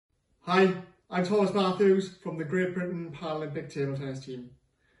Hi, I'm Thomas Matthews from the Great Britain Paralympic Table Tennis team.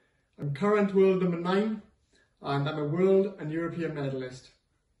 I'm current world number 9 and I'm a world and European medalist.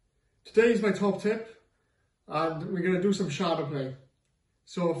 Today is my top tip and we're going to do some shadow play.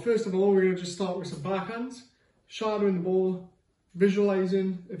 So first of all, we're going to just start with some backhands, shadowing the ball,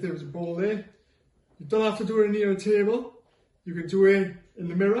 visualising if there was a ball there. You don't have to do it near a table, you can do it in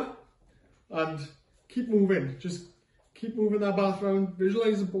the mirror and keep moving. Just keep moving that bat around,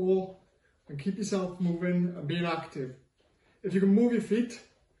 visualise the ball and keep yourself moving and being active. If you can move your feet,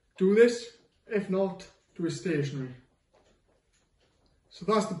 do this. If not, do it stationary. So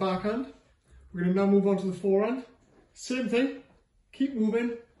that's the backhand. We're going to now move on to the forehand. Same thing, keep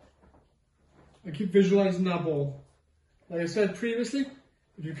moving and keep visualising that ball. Like I said previously,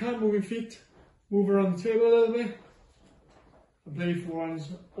 if you can't move your feet, move around the table a little bit and play forehands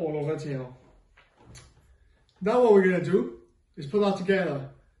all over the table. Now what we're going to do is put that together.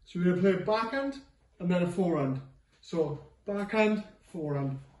 So we're going to play a backhand and then a forehand. So backhand,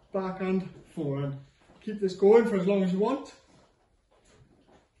 forehand, backhand, forehand. Keep this going for as long as you want.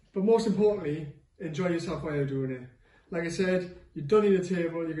 But most importantly, enjoy yourself while you're doing it. Like I said, you don't need a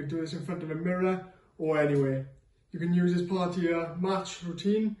table, you can do this in front of a mirror or anywhere. You can use this part of your match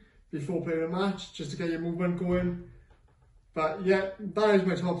routine before playing a match, just to get your movement going. But yeah, that is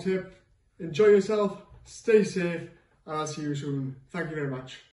my top tip. Enjoy yourself, stay safe, and I'll see you soon. Thank you very much.